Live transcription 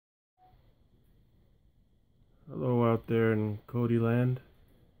out there in Kodi land.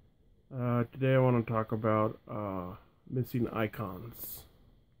 Today I want to talk about missing icons.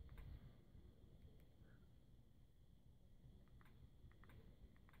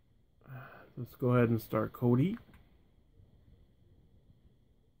 Let's go ahead and start Kodi.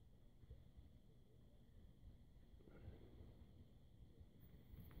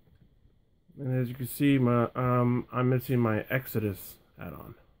 And as you can see, I'm missing my Exodus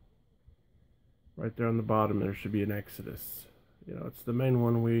add-on. Right there on the bottom, there should be an Exodus. You know, it's the main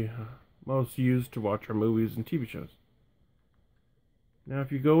one we most use to watch our movies and TV shows. Now,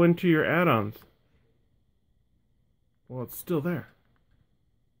 if you go into your add-ons, well, it's still there.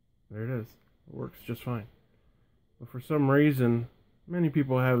 There it is. It works just fine. But for some reason, many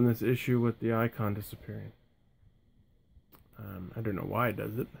people are having this issue with the icon disappearing. I don't know why it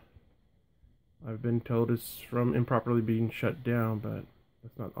does it. I've been told it's from improperly being shut down, but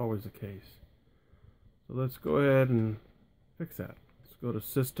that's not always the case. So let's go ahead and fix that. Let's go to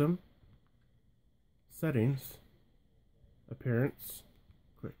System, Settings, Appearance,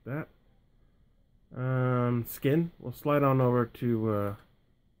 click that. Skin, we'll slide on over to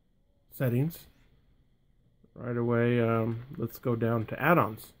Settings. Right away, let's go down to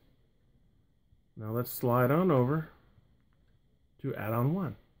Add-ons. Now let's slide on over to Add-on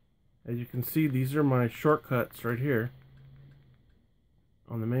 1. As you can see, these are my shortcuts right here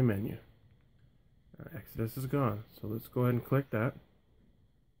on the main menu. Exodus is gone, so let's go ahead and click that.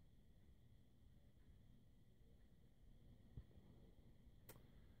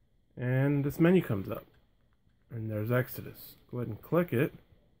 And this menu comes up, and there's Exodus. Go ahead and click it,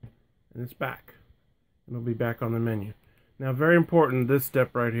 and it's back. And it'll be back on the menu. Now, very important, this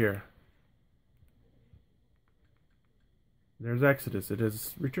step right here. There's Exodus. It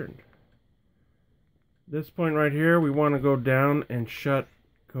is returned. This point right here, we want to go down and shut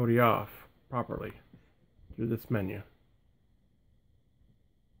Kodi off properly through this menu.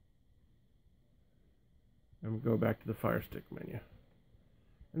 And we go back to the firestick menu.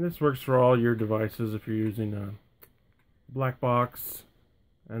 And this works for all your devices if you're using a black box,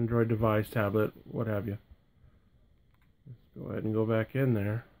 Android device, tablet, what have you. Let's go ahead and go back in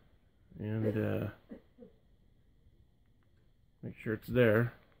there and make sure it's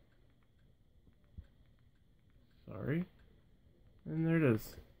there. Sorry. And there it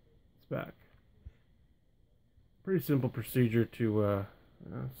is. It's back. Pretty simple procedure to,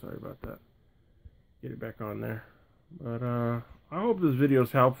 sorry about that. Get it back on there. But I hope this video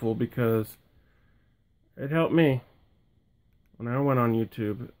is helpful because it helped me when I went on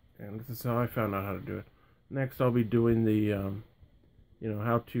YouTube, and this is how I found out how to do it. Next, I'll be doing the, you know,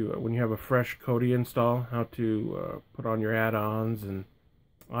 how to, when you have a fresh Kodi install, how to put on your add-ons and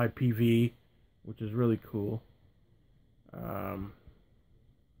IPV, which is really cool.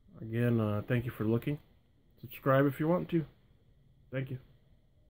 Again, thank you for looking. Subscribe if you want to. Thank you.